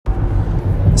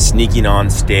sneaking on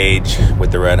stage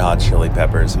with the Red Hot Chili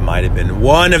Peppers might have been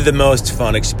one of the most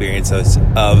fun experiences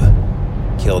of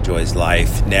Killjoy's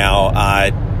life. Now,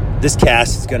 this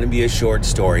cast is going to be a short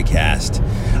story cast.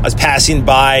 I was passing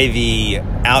by the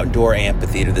outdoor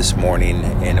amphitheater this morning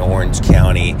in Orange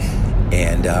County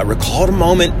and recalled a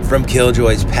moment from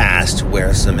Killjoy's past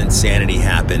where some insanity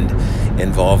happened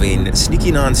involving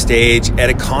sneaking on stage at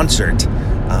a concert.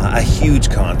 A huge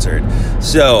concert.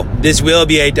 So this will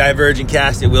be a divergent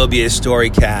cast. It will be a story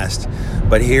cast.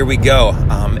 But here we go.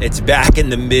 It's back in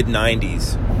the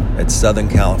mid-90s at Southern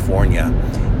California.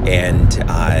 And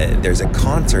there's a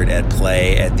concert at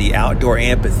play at the outdoor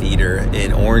amphitheater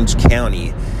in Orange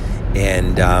County.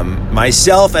 And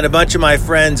myself and a bunch of my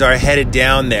friends are headed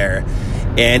down there.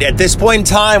 And at this point in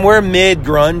time, we're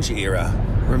mid-grunge era.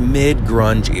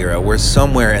 We're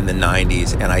somewhere in the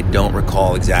 90s, and I don't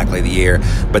recall exactly the year.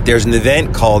 But there's an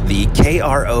event called the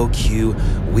KROQ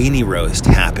Weenie Roast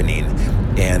happening.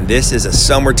 And this is a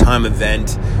summertime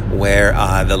event where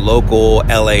the local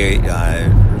LA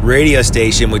radio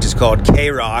station, which is called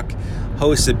K-Rock,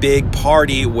 hosts a big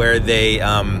party where they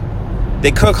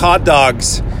cook hot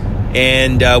dogs,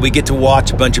 and we get to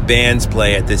watch a bunch of bands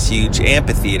play at this huge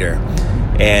amphitheater.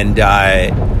 And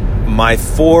my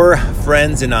four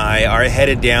friends and I are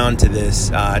headed down to this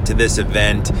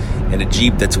event in a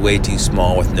Jeep that's way too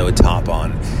small with no top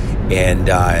on. And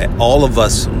all of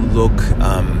us look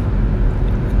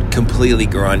completely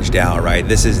grunged out, right?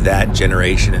 This is that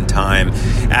generation in time.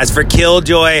 As for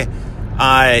Killjoy,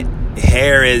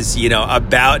 hair is,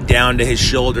 about down to his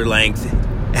shoulder length.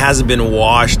 Hasn't been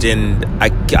washed, and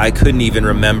I couldn't even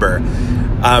remember.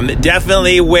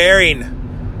 Definitely wearing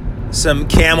some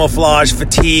camouflage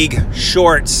fatigue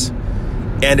shorts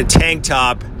and a tank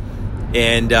top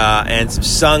and some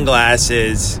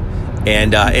sunglasses,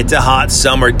 and it's a hot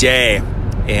summer day,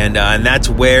 and that's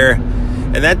where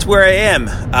I am.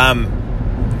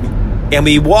 And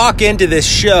we walk into this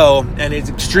show, and it's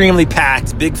extremely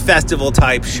packed, big festival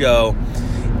type show.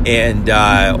 And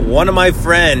one of my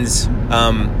friends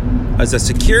is a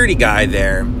security guy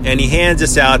there, and he hands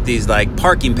us out these like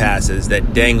parking passes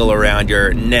that dangle around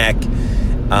your neck.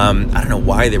 I don't know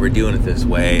why they were doing it this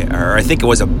way, or I think it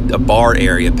was a bar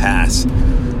area pass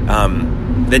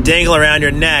that dangle around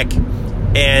your neck.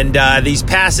 And these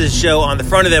passes show on the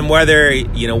front of them whether,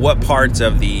 what parts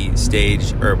of the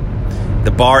stage or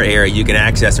the bar area you can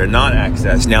access or not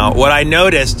access. Now, what I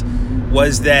noticed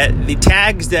was that the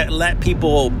tags that let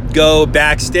people go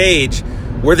backstage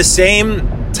were the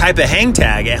same type of hang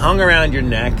tag. It hung around your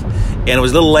neck, and it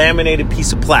was a little laminated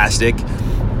piece of plastic,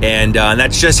 and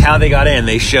that's just how they got in.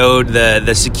 They showed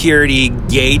the security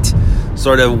gate,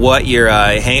 sort of what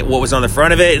what was on the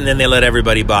front of it, and then they let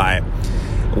everybody by.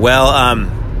 Well,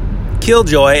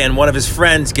 Killjoy and one of his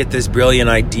friends get this brilliant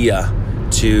idea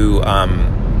to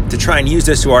try and use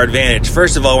this to our advantage.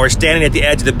 First of all, we're standing at the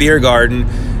edge of the beer garden,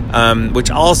 which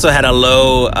also had a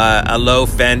low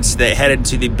fence that headed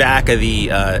to the back of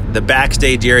the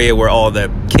backstage area where all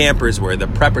the campers were, the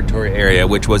preparatory area,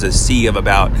 which was a sea of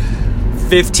about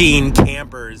 15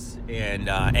 campers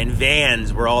and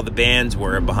vans where all the bands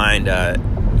were behind a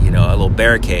little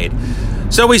barricade.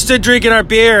 So we stood drinking our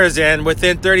beers, and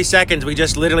within 30 seconds, we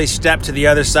just literally stepped to the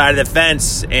other side of the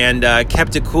fence and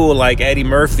kept it cool like Eddie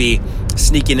Murphy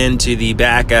sneaking into the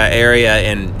back area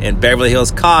in Beverly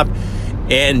Hills Cop.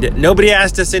 And nobody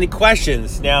asked us any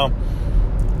questions. Now,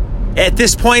 at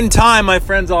this point in time, my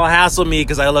friends all hassle me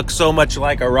because I look so much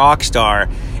like a rock star.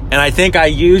 And I think I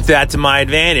used that to my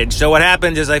advantage. So what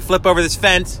happens is I flip over this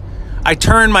fence, I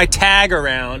turn my tag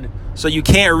around so you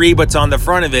can't read what's on the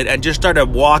front of it, and just started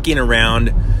walking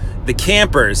around the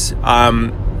campers.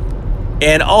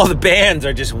 And all the bands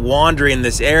are just wandering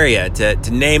this area.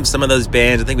 To name some of those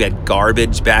bands, I think we had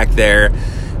Garbage back there.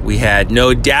 We had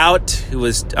No Doubt, who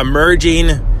was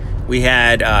emerging. We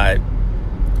had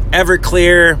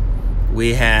Everclear.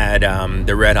 We had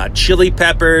the Red Hot Chili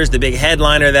Peppers. The big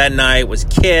headliner that night was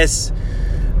Kiss.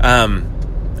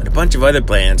 And a bunch of other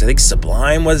bands. I think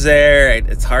Sublime was there.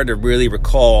 It's hard to really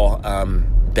recall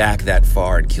back that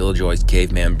far in Killjoy's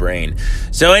caveman brain.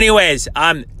 So anyways,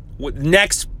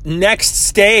 next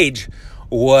stage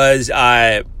was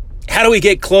how do we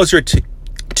get closer to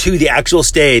the actual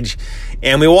stage?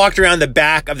 And we walked around the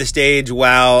back of the stage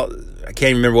while I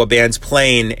can't remember what band's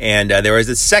playing, and there was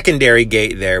a secondary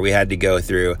gate there we had to go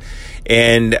through.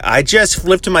 And I just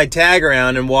flipped my tag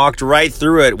around and walked right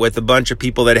through it with a bunch of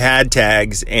people that had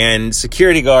tags, and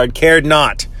security guard cared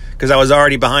not, because I was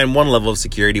already behind one level of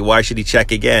security. Why should he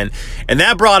check again? And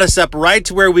that brought us up right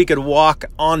to where we could walk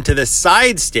onto the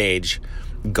side stage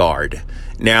guard.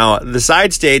 Now, the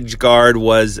side stage guard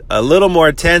was a little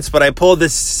more tense, but I pulled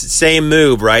this same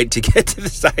move, right, to get to the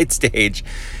side stage.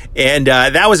 And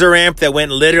that was a ramp that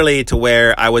went literally to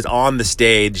where I was on the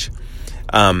stage,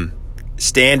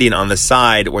 standing on the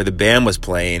side where the band was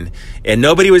playing, and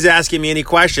nobody was asking me any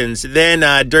questions.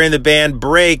 Then during the band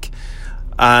break,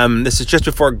 this is just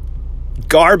before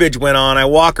Garbage went on, I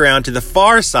walk around to the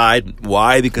far side.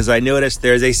 Why? Because I noticed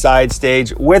there's a side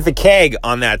stage with a keg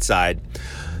on that side.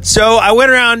 So I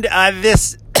went around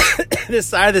this this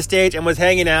side of the stage and was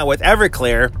hanging out with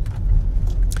Everclear,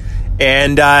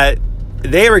 and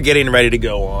they were getting ready to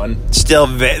go on. Still,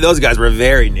 those guys were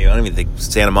very new. I don't even think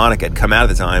Santa Monica had come out at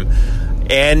the time.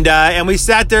 And we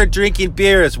sat there drinking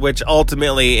beers, which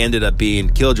ultimately ended up being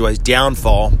Killjoy's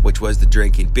downfall, which was the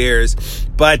drinking beers.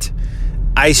 But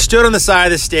I stood on the side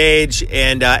of the stage,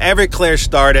 and Everclear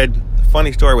started.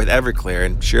 Funny story with Everclear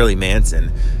and Shirley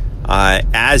Manson.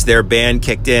 As their band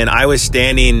kicked in, I was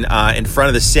standing in front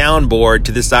of the soundboard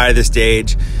to the side of the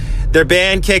stage. Their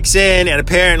band kicks in, and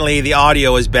apparently the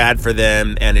audio is bad for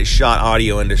them, and it shot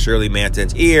audio into Shirley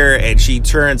Manson's ear, and she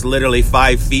turns literally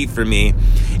 5 feet from me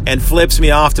and flips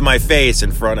me off to my face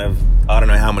in front of I don't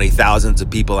know how many thousands of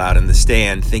people out in the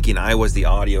stand, thinking I was the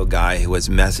audio guy who was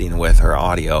messing with her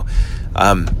audio.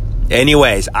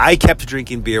 Anyways, I kept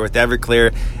drinking beer with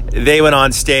Everclear. They went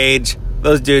on stage.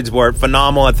 Those dudes were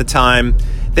phenomenal at the time.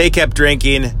 They kept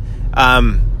drinking.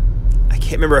 I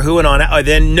can't remember who went on. Oh,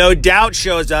 then No Doubt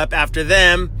shows up after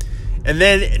them. And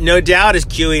then No Doubt is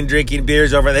queuing drinking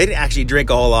beers over. They didn't actually drink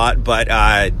a whole lot, but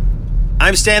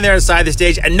I'm standing there on the side of the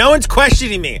stage, and no one's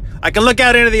questioning me. I can look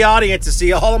out into the audience to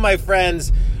see all of my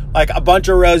friends, like a bunch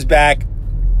of rows back.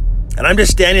 And I'm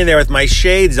just standing there with my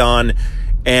shades on,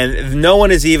 and no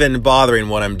one is even bothering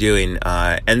what I'm doing.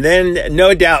 And then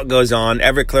No Doubt goes on.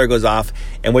 Everclear goes off.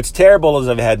 And what's terrible is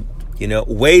I've had,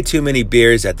 way too many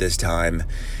beers at this time.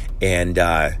 And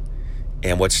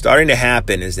what's starting to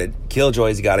happen is that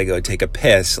Killjoy's got to go take a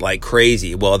piss like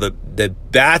crazy. Well, the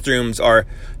bathrooms are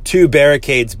 2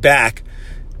 barricades back,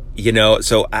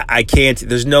 so I can't.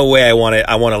 There's no way I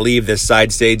want to leave this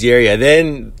side stage area.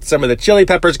 Then some of the Chili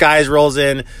Peppers guys rolls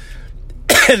in,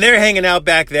 and they're hanging out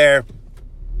back there.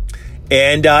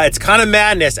 And it's kind of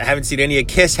madness. I haven't seen any of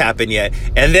Kiss happen yet.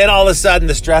 And then all of a sudden,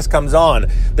 the stress comes on.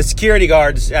 The security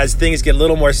guards, as things get a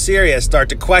little more serious, start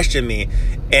to question me.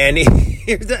 And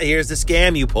here's the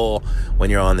scam you pull when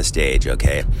you're on the stage,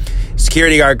 okay?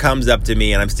 Security guard comes up to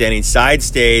me, and I'm standing side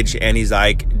stage, and he's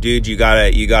like, dude, you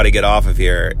gotta get off of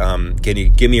here. Can you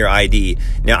give me your ID?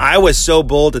 Now, I was so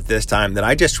bold at this time that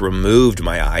I just removed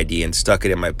my ID and stuck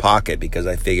it in my pocket, because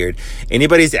I figured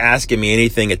anybody's asking me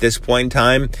anything at this point in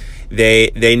time,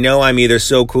 they know I'm either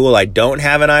so cool I don't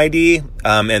have an ID,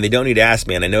 and they don't need to ask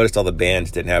me. And I noticed all the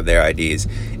bands didn't have their IDs.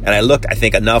 And I looked, I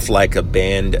think, enough like a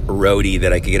band roadie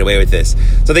that I could get away with this.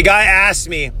 So the guy asked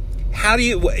me, how do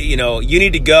you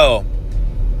need to go,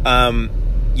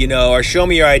 or show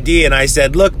me your ID. And I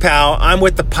said, look, pal, I'm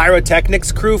with the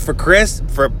pyrotechnics crew for Kiss.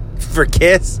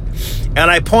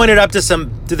 And I pointed up to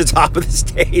the top of the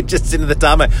stage, just into the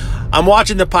top. I'm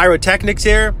watching the pyrotechnics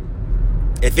here.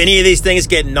 If any of these things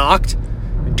get knocked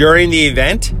during the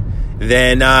event,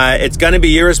 then it's going to be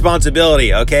your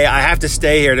responsibility, okay? I have to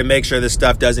stay here to make sure this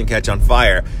stuff doesn't catch on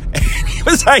fire. And he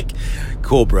was like,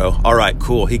 cool, bro. All right,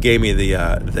 cool. He gave me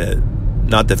the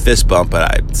not the fist bump,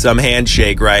 but some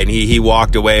handshake, right? And he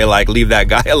walked away like, leave that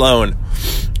guy alone.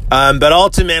 But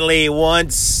ultimately,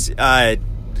 once No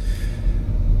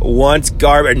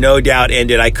Doubt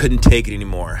ended, I couldn't take it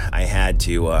anymore. I had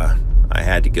to go. I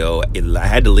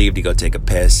had to leave to go take a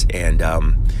piss, and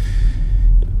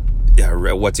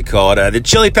what's it called? The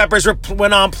Chili Peppers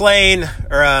went on playing,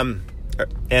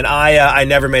 and I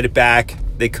never made it back.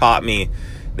 They caught me.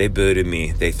 They booted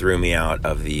me. They threw me out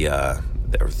of the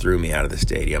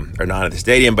stadium, or not of the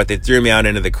stadium, but they threw me out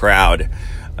into the crowd,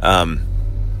 and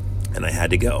I had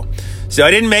to go. So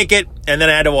I didn't make it, and then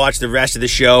I had to watch the rest of the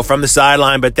show from the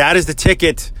sideline. But that is the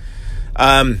ticket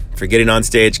for getting on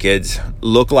stage, kids.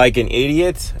 Look like an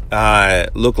idiot.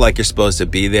 Look like you're supposed to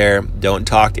be there. Don't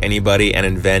talk to anybody and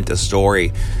invent a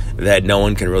story that no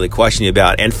one can really question you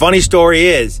about. And funny story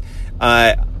is,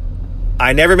 I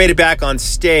never made it back on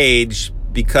stage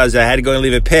because I had to go and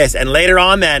leave a piss. And later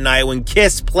on that night, when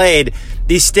Kiss played,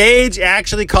 the stage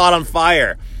actually caught on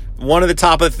fire. One of the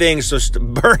top of the things was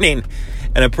burning.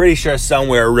 And I'm pretty sure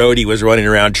somewhere a roadie was running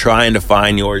around trying to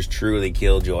find Yours Truly,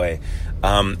 Killjoy,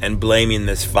 and blaming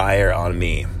this fire on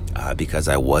me because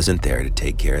I wasn't there to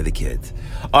take care of the kids.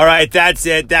 All right, that's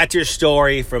it. That's your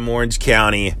story from Orange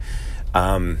County.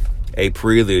 A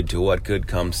prelude to what could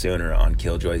come sooner on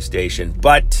Killjoy Station.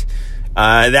 But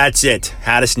that's it.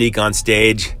 Had to sneak on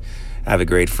stage. Have a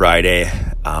great Friday.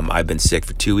 I've been sick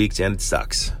for 2 weeks and it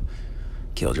sucks.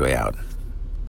 Killjoy out.